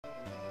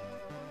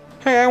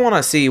Hey, I want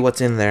to see what's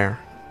in there.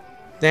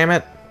 Damn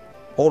it.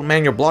 Old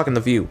man, you're blocking the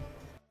view.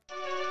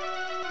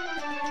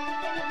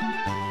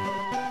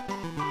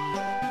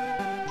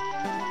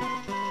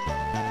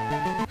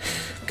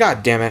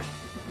 God damn it.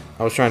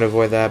 I was trying to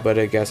avoid that, but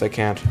I guess I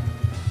can't.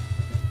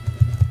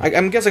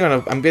 I'm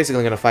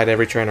basically gonna fight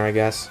every trainer, I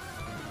guess.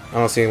 I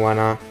don't see why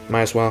not.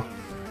 Might as well.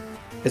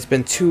 It's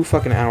been 2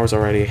 fucking hours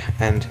already,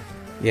 and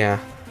yeah.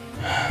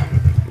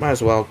 Might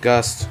as well.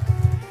 Gust.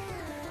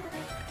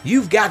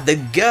 You've got the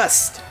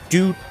gust!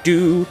 Do.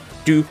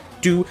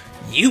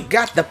 You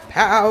got the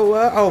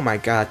power! Oh my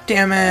god,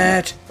 damn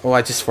it! Oh,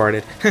 I just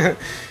farted.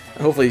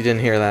 Hopefully you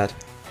didn't hear that.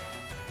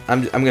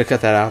 I'm gonna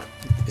cut that out,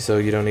 so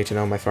you don't need to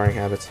know my farting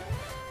habits.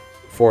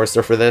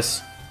 Forrester for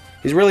this.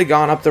 He's really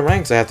gone up the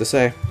ranks, I have to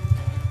say.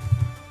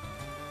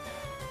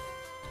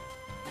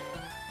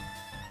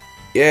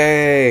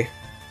 Yay!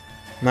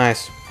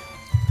 Nice.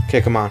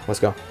 Okay, come on, let's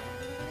go.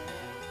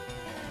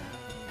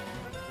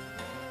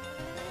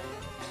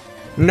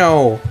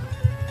 No!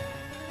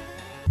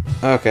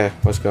 Okay,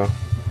 let's go.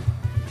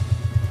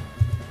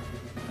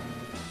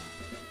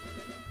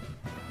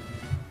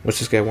 Let's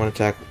just get one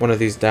attack, one of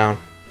these down.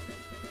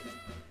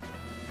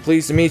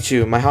 Pleased to meet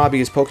you. My hobby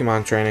is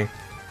Pokemon training.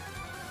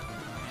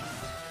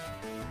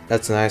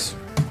 That's nice.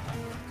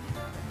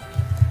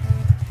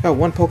 Oh,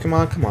 1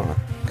 Pokemon? Come on.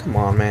 Come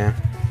on, man.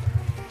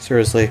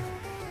 Seriously.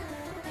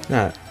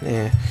 Nah,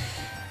 yeah.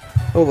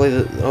 Hopefully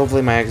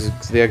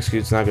the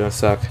execute's not gonna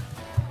suck.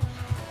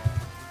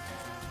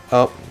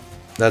 Oh,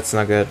 that's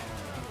not good.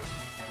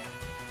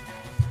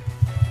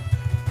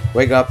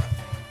 Wake up.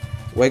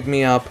 Wake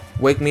me up.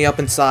 Wake me up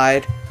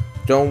inside.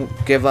 Don't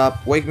give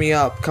up. Wake me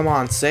up. Come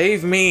on,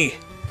 save me.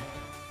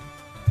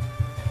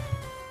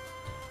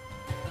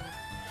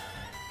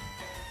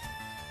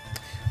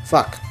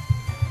 Fuck.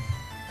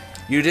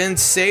 You didn't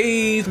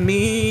save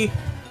me.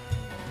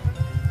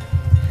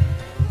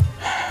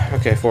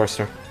 Okay,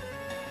 Forrester.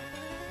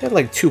 You had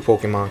like 2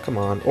 Pokemon. Come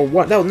on. Or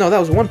what? No, that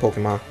was 1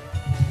 Pokemon.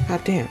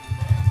 God damn.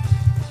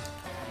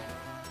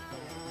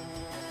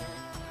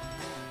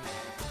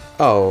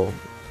 Oh,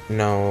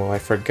 no, I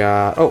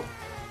forgot. Oh.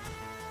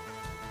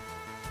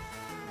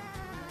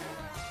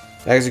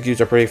 Executes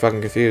are pretty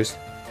fucking confused.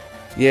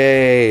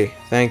 Yay.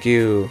 Thank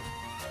you.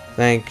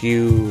 Thank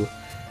you.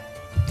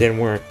 Didn't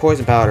work.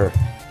 Poison powder.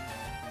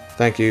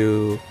 Thank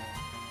you.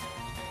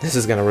 This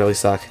is gonna really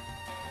suck.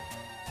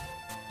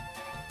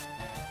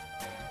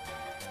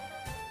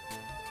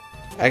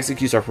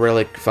 Executes are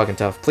really fucking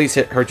tough. Please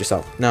hurt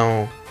yourself.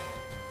 No.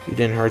 You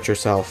didn't hurt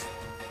yourself.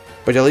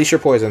 But at least you're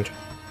poisoned.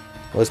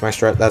 At least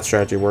that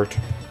strategy worked.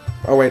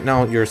 Oh wait,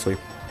 no, you're asleep.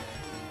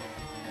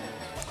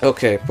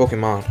 Okay,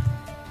 Pokemon.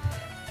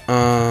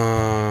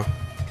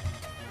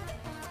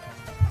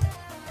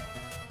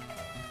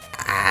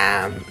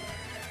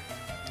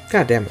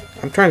 God damn it.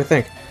 I'm trying to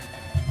think.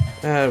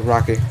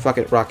 Rocky. Fuck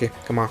it, Rocky.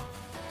 Come on.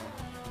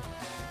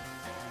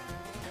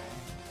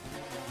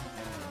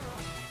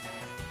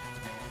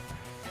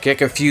 Get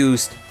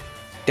confused.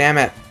 Damn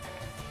it.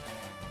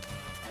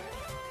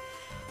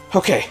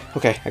 Okay,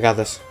 I got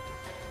this.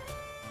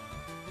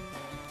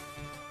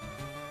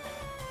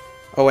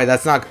 Oh wait,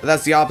 that's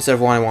the opposite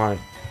of what I wanted.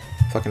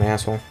 Fucking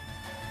asshole.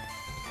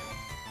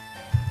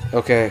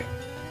 Okay.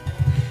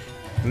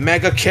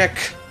 Mega kick.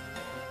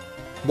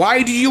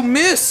 Why do you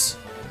miss?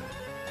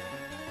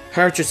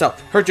 Hurt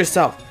yourself. Hurt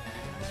yourself.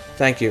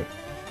 Thank you.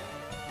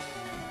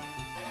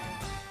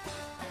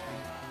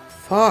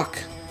 Fuck.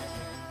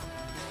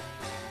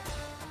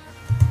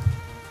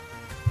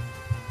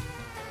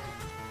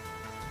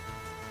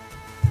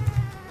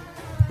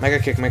 Mega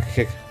kick, mega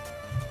kick.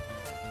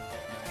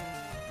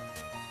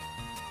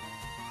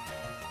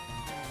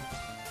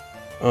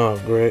 Oh,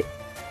 great.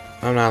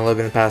 I'm not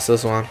living past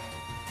this one.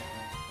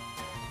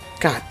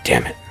 God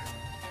damn it.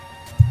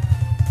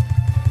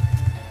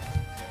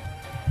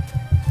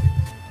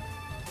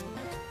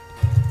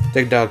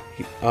 Dig Dug.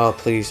 Oh,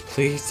 please,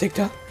 please, Dig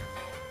Dug.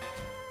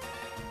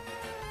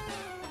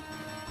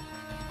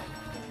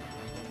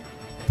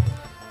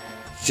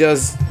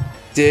 Just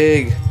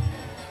dig.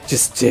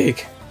 Just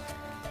dig.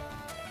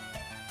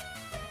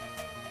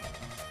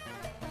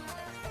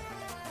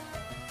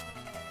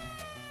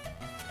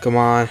 Come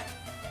on.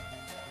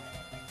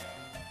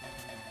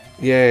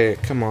 Yay,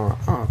 come on.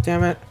 Oh,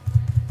 damn it.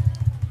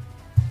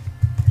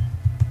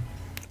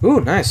 Ooh,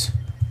 nice.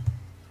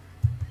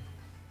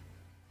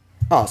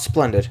 Oh,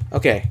 splendid.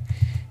 Okay.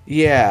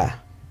 Yeah.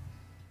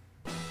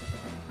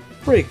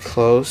 Pretty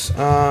close.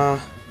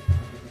 I'm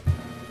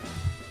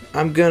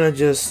gonna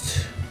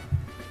just...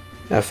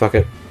 Yeah, fuck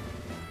it.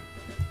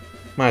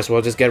 Might as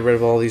well just get rid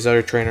of all these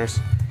other trainers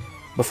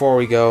before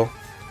we go.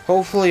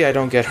 Hopefully I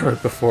don't get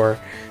hurt before...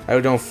 I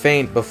don't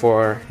faint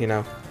before, you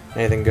know,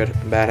 anything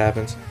bad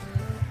happens.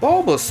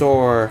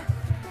 Bulbasaur!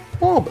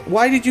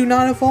 Why did you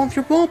not evolve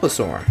your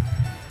Bulbasaur?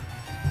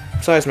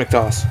 Seismic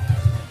Toss.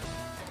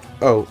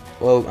 Oh,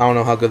 well, I don't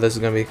know how good this is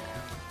gonna be.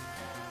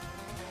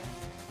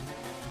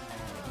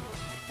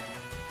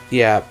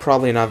 Yeah,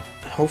 probably not.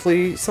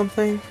 Hopefully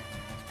something...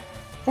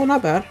 Oh,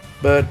 not bad,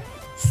 but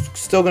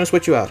still gonna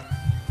switch you out.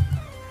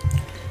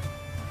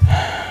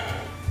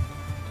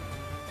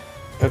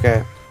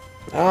 Okay.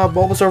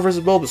 Bulbasaur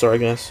versus Bulbasaur, I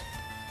guess.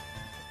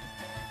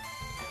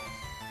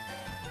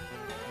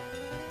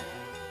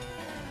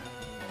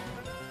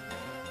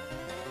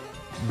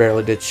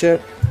 Barely did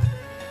shit.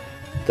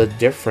 The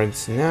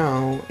difference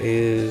now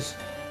is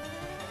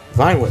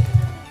Vine Whip.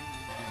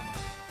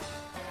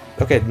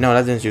 Okay, no,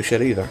 that didn't do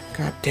shit either.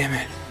 God damn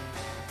it.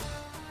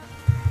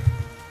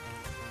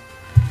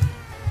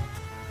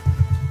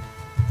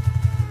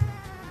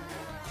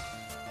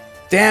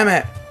 Damn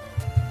it!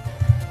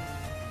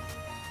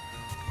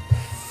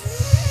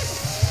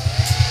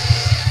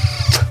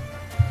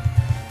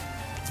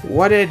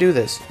 Why did I do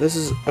this? This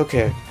is...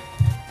 okay.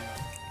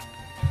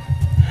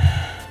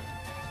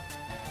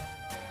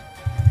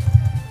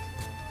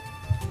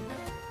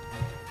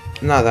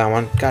 Not that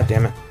one. God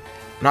damn it.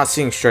 I'm not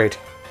seeing straight.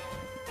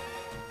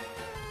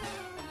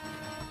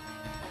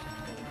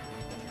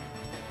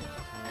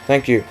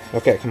 Thank you.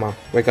 Okay, come on.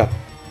 Wake up.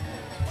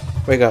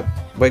 Wake up.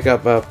 Wake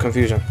up,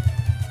 confusion.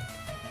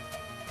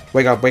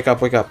 Wake up, wake up,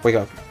 wake up, wake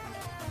up.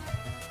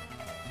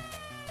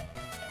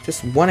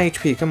 Just 1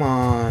 HP, come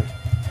on.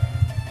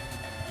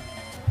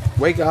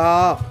 Wake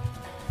up!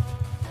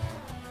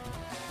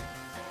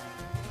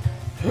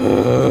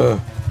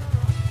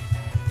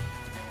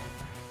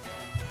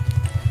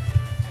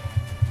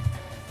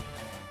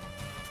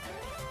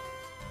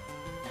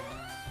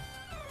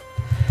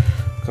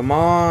 Come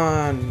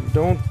on,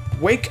 don't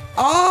wake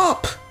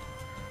up!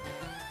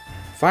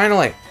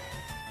 Finally.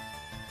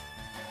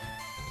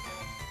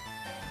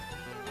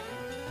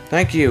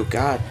 Thank you,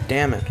 god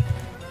damn it.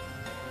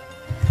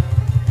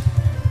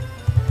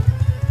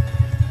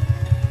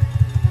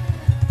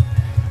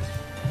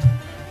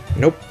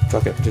 Nope,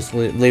 fuck it, just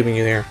leaving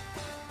you here.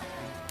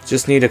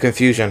 Just need a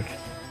confusion.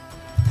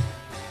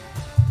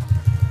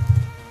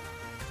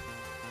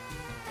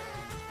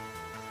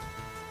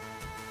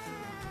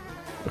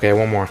 Okay,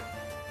 one more.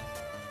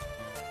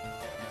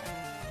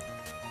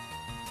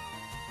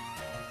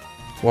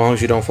 As long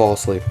as you don't fall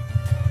asleep.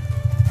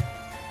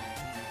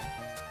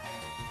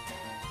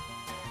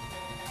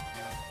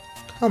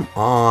 Come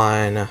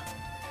on.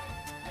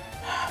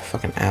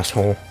 Fucking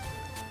asshole.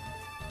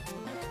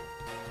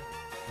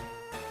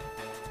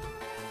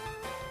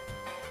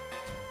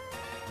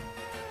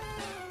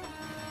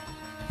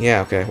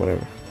 Yeah, okay,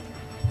 whatever.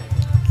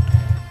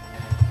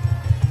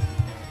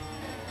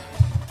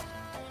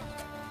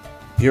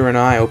 You're an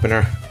eye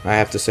opener. I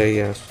have to say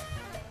yes.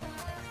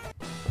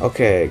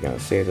 Okay,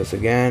 gotta say this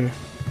again.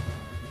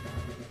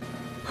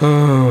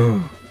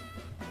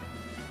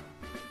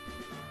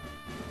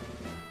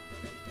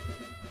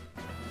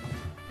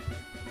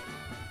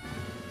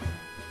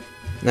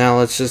 Now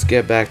let's just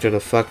get back to the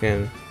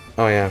fucking...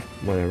 oh yeah,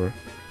 whatever.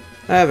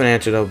 I have an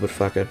antidote, but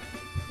fuck it.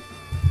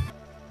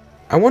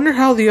 I wonder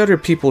how the other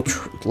people,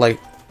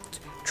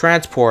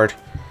 transport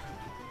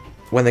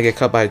when they get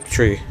cut by a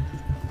tree.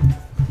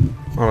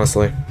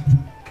 Honestly.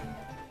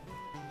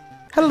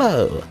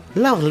 Hello.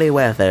 Lovely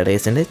weather,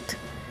 isn't it?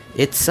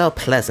 It's so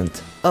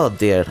pleasant. Oh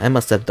dear, I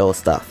must have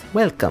dozed off.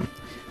 Welcome.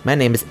 My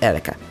name is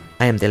Erika.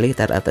 I am the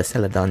leader of the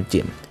Celadon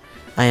gym.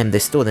 I am the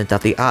student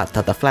of the art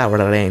of the flower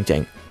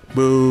arranging.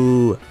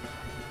 Boo!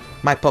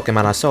 My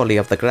Pokemon are solely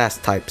of the grass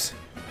types.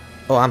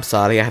 Oh, I'm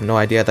sorry, I have no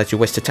idea that you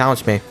wish to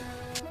challenge me.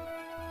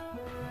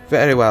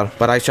 Very well,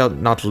 but I shall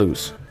not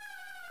lose.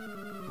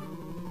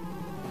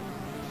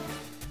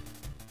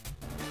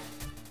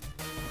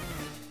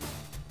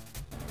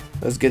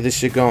 Let's get this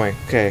shit going.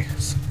 Okay.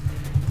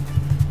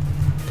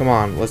 Come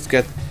on, let's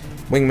get...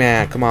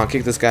 Wingman, come on,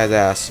 kick this guy's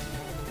ass.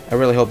 I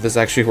really hope this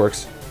actually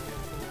works.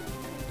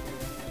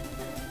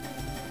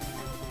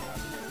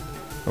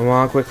 Come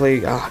on,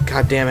 quickly. Ah, oh,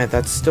 god damn it,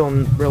 that's still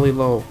really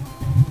low.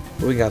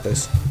 We got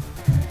this.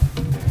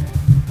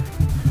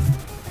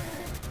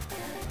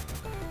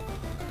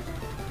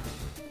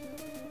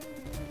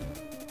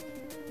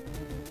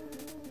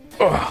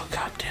 Oh,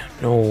 god damn,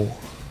 no.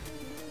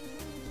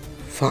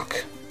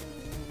 Fuck.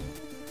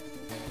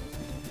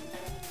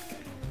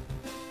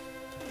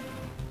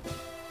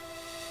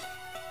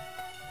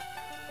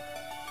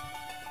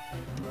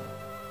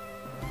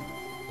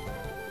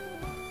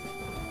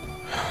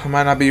 I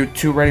might not be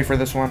too ready for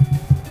this one.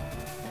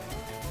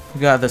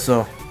 We got this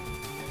though.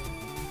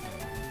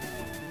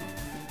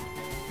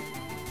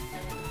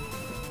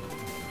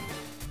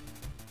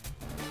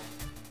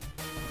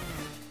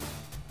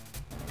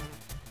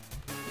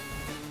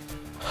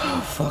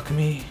 Fuck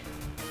me.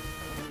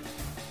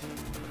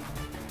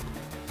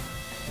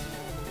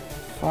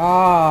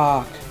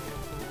 Fuck.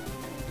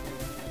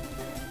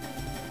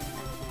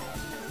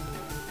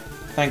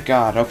 Thank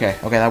God. Okay,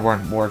 okay, that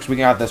works. We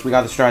got this. We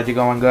got the strategy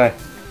going good.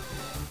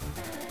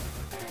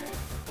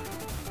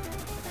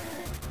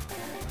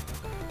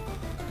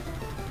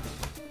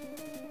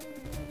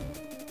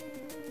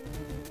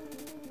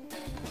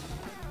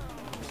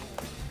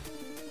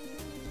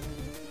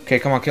 Okay,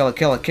 come on, kill it,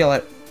 kill it, kill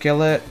it,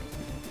 kill it.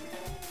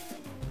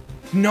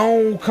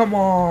 No, come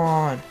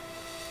on.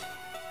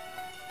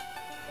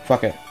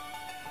 Fuck it.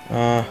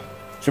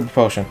 Super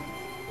potion.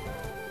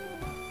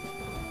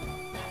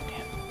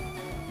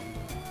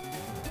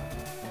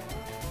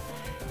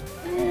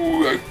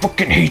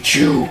 fucking hate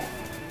you!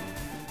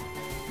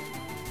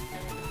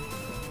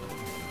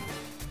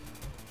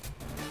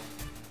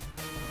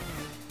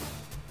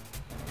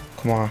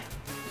 Come on.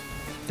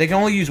 They can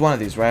only use one of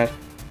these, right?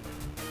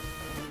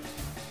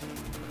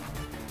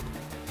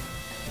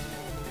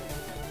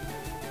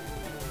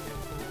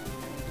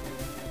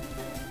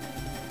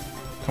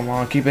 Come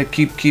on,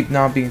 keep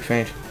not being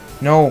faint.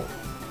 No!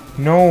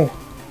 No!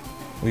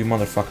 Oh, you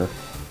motherfucker.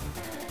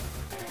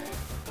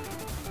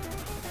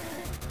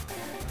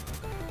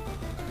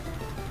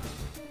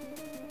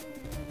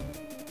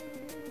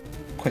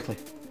 Quickly.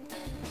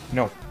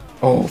 No.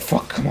 Oh,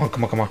 fuck. Come on,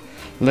 come on, come on.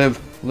 Live,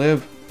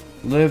 live,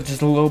 live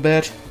just a little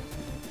bit.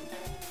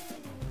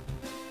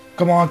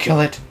 Come on,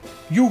 kill it.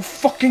 You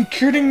fucking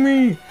kidding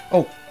me?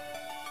 Oh.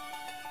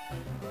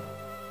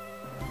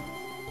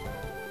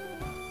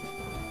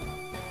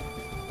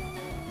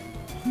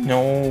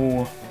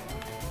 No.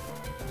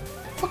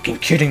 Fucking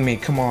kidding me.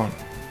 Come on.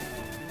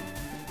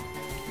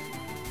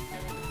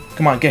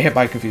 Come on, get hit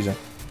by confusion.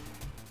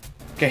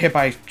 Get hit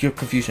by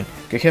confusion.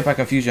 Get hit by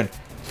confusion.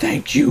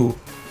 Thank you.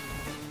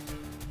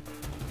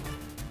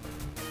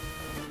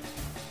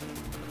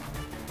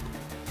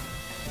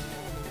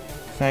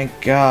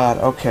 Thank God.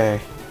 Okay.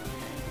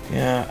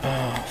 Yeah.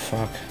 Oh,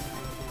 fuck.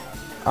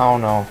 Oh,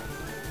 no.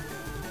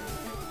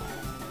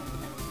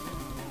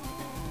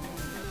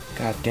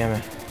 God damn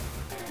it.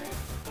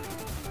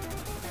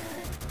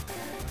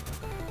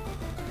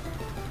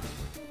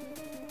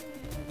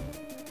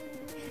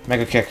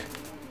 Mega kick.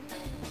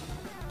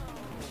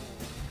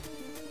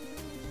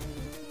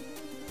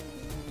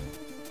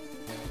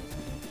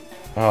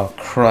 Oh,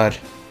 crud.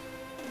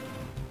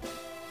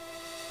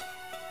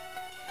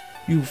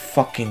 You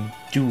fucking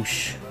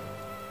douche.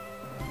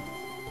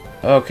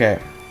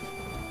 Okay.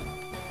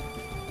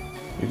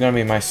 You're gonna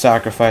be my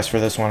sacrifice for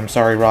this one. I'm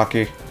sorry,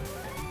 Rocky.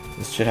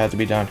 This shit had to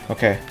be done.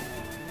 Okay.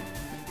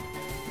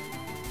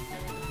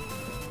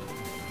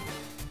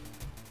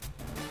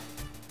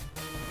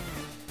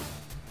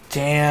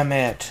 Damn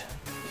it.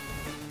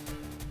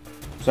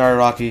 Sorry,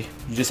 Rocky.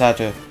 You just had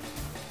to.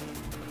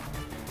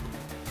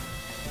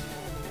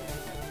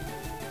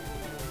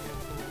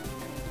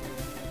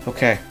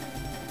 Okay.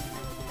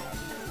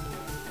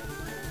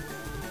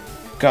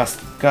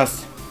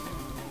 Gus.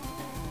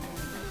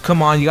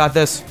 Come on, you got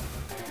this.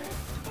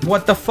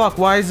 What the fuck?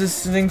 Why is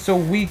this thing so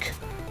weak?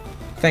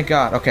 Thank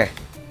God. Okay.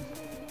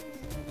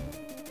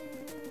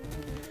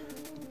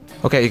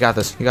 Okay, you got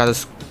this. You got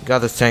this. You got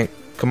this, tank.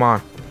 Come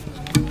on.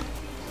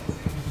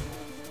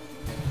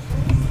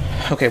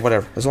 Okay,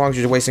 whatever. As long as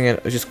you're wasting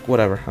it, just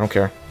whatever. I don't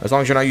care. As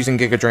long as you're not using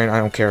Giga Drain, I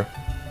don't care.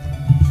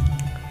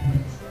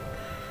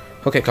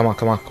 Okay, come on,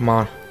 come on, come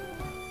on.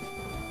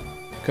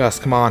 Gus,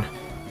 come on.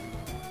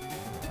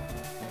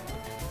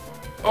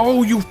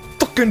 Oh, you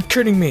fucking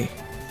kidding me?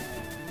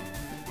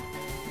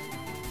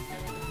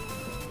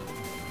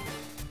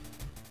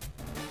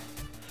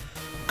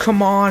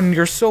 Come on,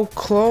 you're so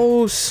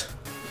close.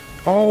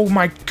 Oh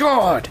my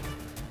God.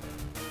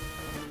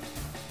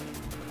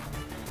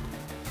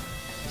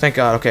 Thank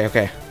God. Okay,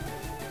 okay.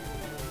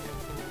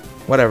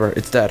 Whatever.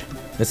 It's dead.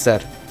 It's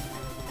dead.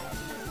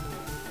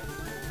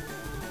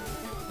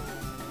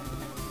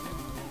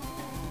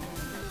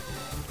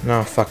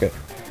 No, fuck it.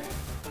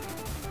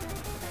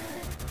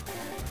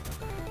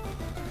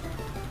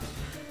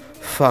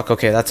 Fuck,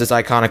 okay, that's his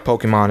iconic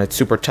Pokemon. It's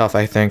super tough,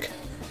 I think.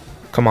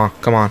 Come on,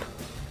 come on.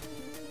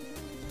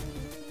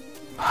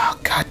 Oh,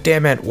 God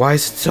damn it. Why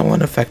is it so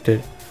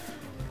unaffected?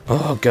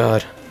 Oh,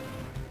 God.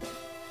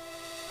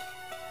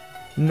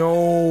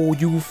 No,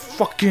 you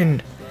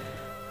fucking...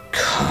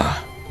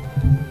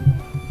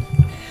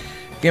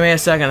 Give me a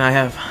second,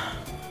 I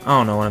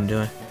don't know what I'm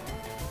doing.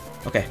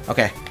 Okay,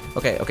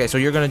 so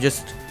you're gonna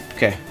just...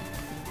 Okay.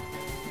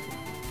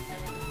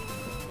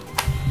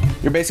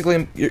 You're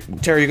basically...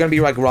 Terry, you're gonna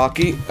be like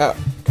Rocky. God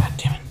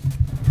damn it.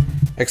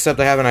 Except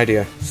I have an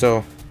idea.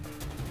 So,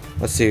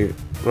 let's see.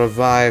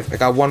 Revive. I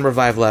got one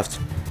revive left.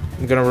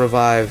 I'm gonna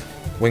revive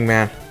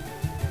Wingman.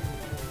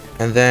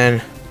 And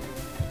then...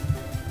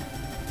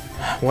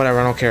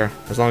 Whatever, I don't care.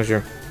 As long as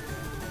you're...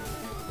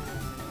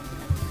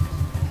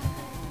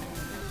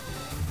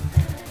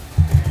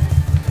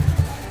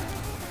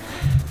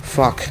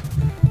 Fuck.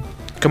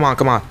 Come on,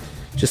 come on.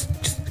 Just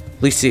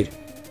Leaf Seed.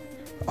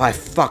 Oh,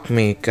 fuck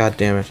me. God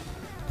damn it.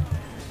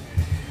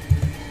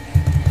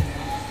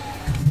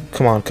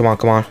 Come on, come on,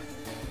 come on.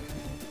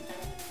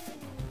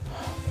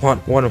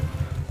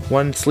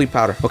 One sleep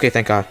powder. Okay,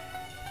 thank God.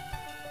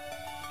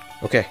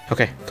 Okay,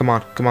 come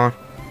on, come on.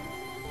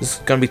 This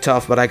is gonna be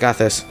tough, but I got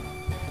this.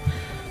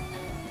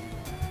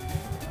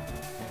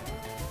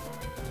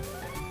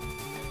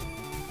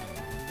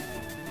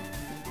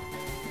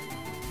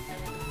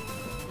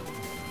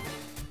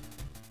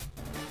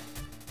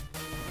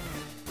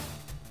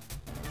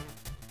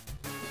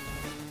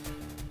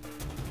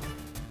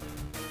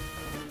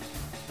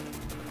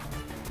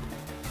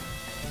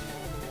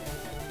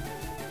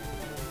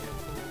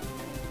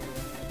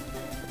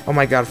 Oh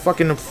my God,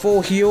 fucking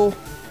full heal?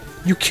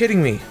 You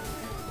kidding me?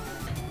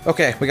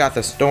 Okay, we got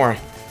this. Don't worry.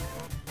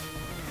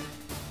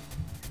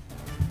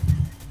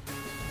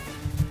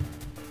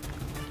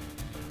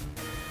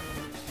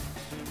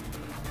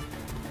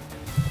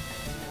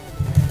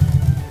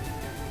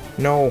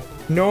 No.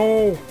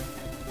 No!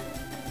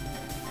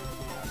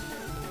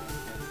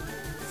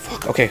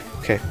 Fuck. Okay.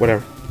 Okay.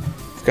 Whatever.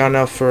 Got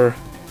enough for...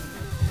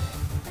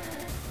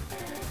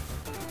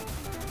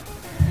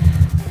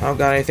 I don't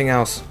got anything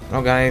else. I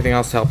don't got anything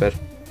else to help it.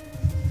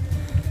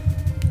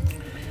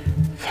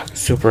 Fuck.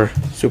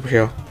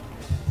 Superhero.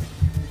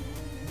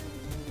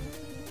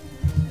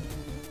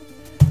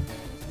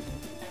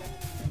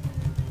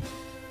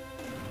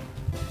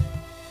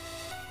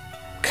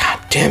 God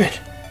damn it.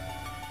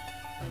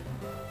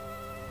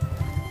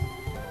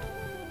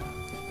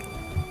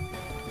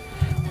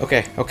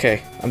 Okay,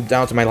 okay. I'm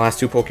down to my last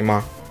 2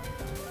 Pokemon.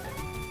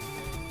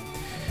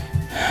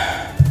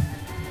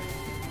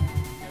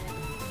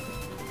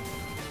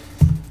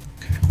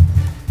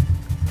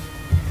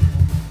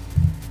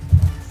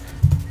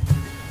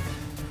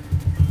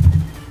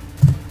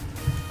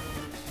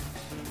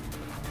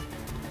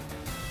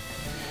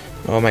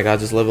 Oh my god,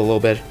 just live a little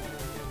bit.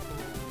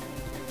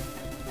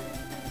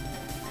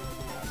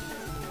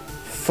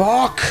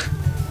 Fuck!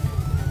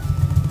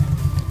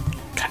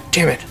 God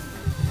damn it.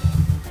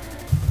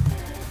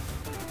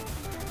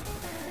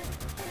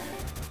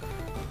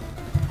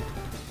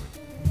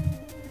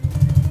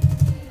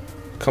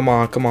 Come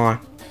on, come on.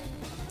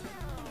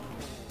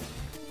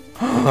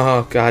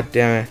 Oh, god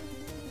damn it.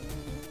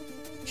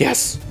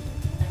 Yes!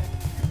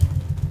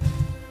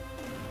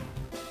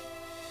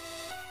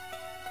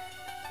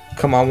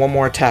 Come on, one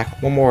more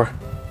attack. One more.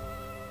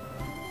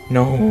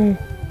 No.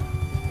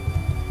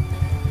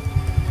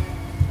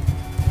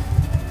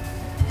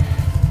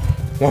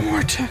 One more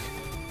attack.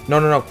 No,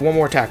 no, no. One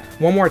more attack.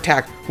 One more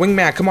attack.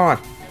 Wingman, come on.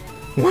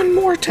 One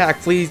more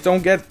attack, please.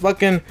 Don't get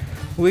fucking...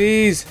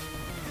 Please.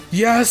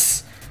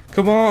 Yes.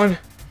 Come on.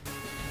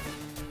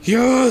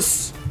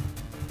 Yes.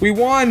 We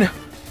won.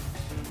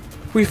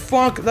 We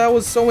fuck. That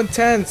was so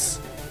intense.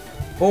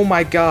 Oh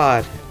my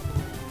god.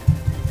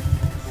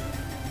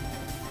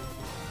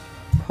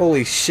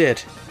 Holy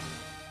shit.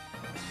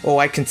 Oh,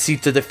 I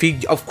concede to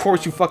defeat. Of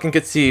course you fucking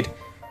concede.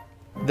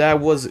 That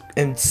was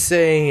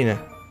insane.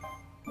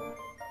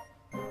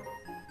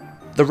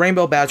 The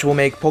Rainbow Badge will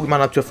make Pokemon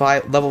up to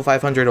level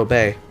 500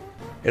 obey.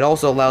 It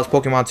also allows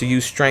Pokemon to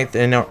use strength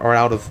in or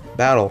out of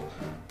battle.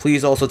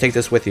 Please also take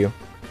this with you.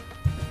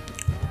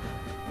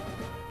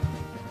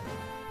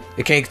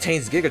 It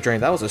contains Giga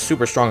Drain. That was a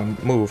super strong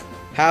move.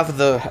 Half of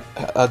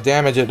the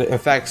damage it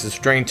infects is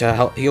drained to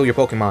help heal your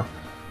Pokemon.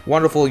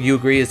 Wonderful, you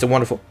agree is the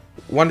wonderful.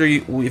 Wonder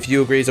if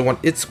you agree is the one.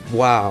 It's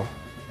wow.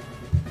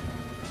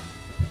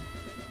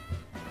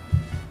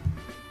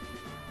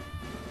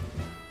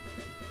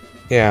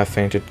 Yeah, I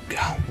fainted.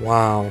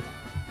 Wow.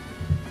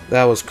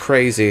 That was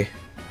crazy.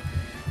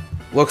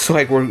 Looks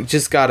like we're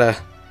just gotta...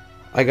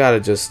 I gotta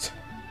just...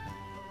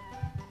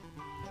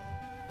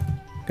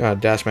 Gotta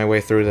dash my way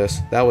through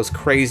this. That was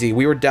crazy.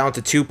 We were down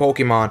to 2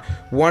 Pokemon.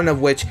 One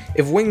of which,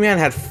 if Wingman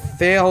had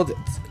failed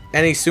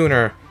any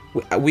sooner,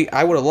 I would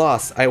have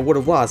lost. I would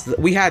have lost.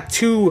 We had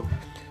 2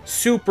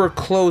 super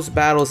close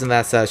battles in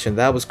that session.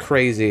 That was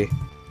crazy.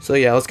 So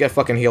yeah, let's get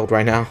fucking healed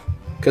right now.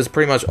 Because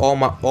pretty much all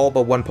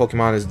but 1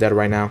 Pokemon is dead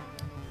right now.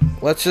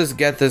 Let's just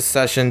get this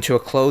session to a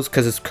close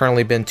because it's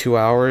currently been 2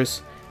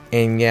 hours.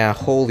 And yeah,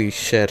 holy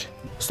shit.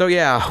 So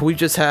yeah, we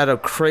just had a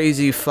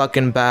crazy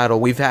fucking battle.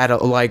 We've had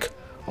like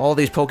all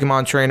these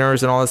Pokemon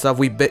trainers and all this stuff.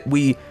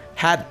 We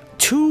had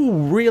 2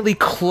 really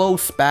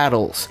close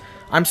battles.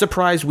 I'm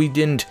surprised we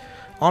didn't.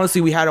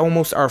 Honestly, we had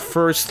almost our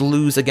first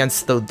lose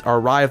against our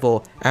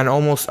rival and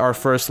almost our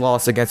first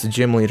loss against the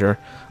gym leader.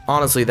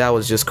 Honestly, that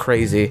was just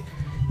crazy.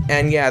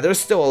 And yeah, there's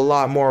still a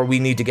lot more we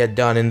need to get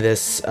done in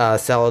this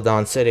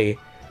Celadon City.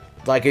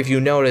 Like, if you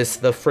notice,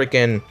 the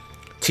freaking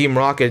Team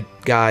Rocket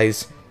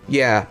guys,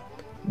 yeah,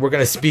 we're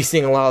gonna be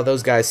seeing a lot of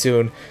those guys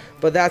soon.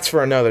 But that's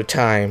for another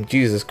time.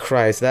 Jesus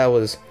Christ, that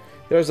was...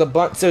 There's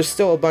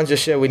still a bunch of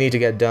shit we need to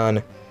get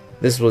done.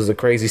 This was a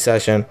crazy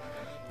session.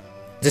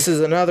 This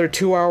is another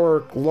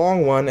 2-hour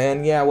long one,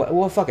 and yeah,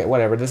 well, fuck it,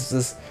 whatever.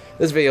 This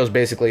video is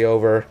basically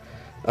over.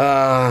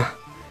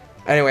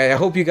 Anyway, I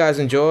hope you guys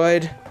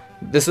enjoyed.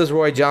 This is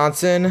Roy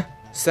Johnson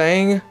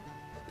signing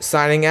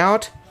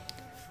out.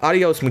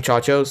 Adios,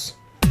 muchachos.